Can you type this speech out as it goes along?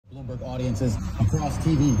network audiences across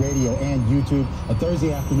TV, radio, and YouTube. A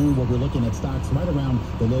Thursday afternoon where we're looking at stocks right around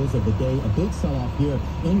the lows of the day. A big sell-off here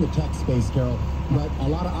in the tech space, Carol. But a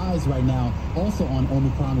lot of eyes right now also on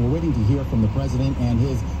Omicron. We're waiting to hear from the president and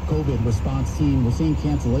his COVID response team. We're seeing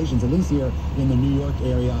cancellations, at least here in the New York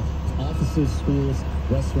area. Offices, schools,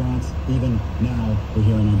 restaurants, even now we're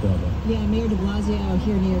hearing on Broadway. Yeah, Mayor de Blasio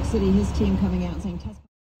here in New York City, his team coming out and saying test.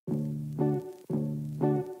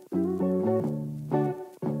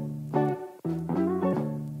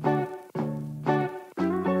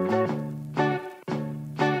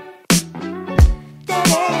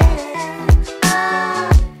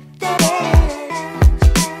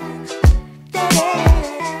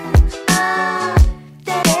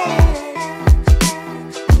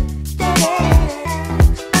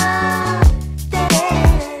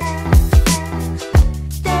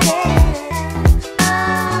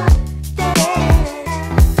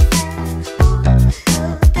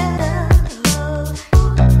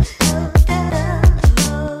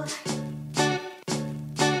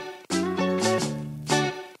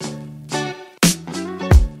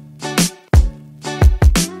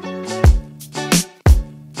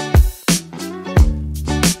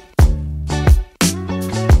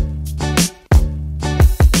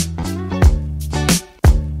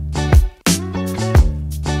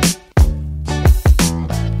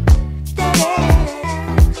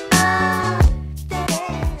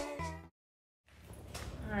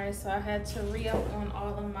 So I had to re-up on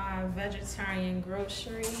all of my vegetarian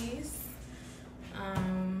groceries.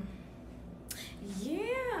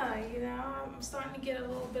 Yeah, you know, I'm starting to get a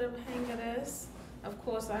little bit of a hang of this. Of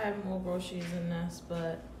course, I have more groceries than this,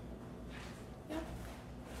 but yeah.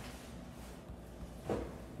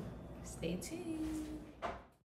 Stay tuned.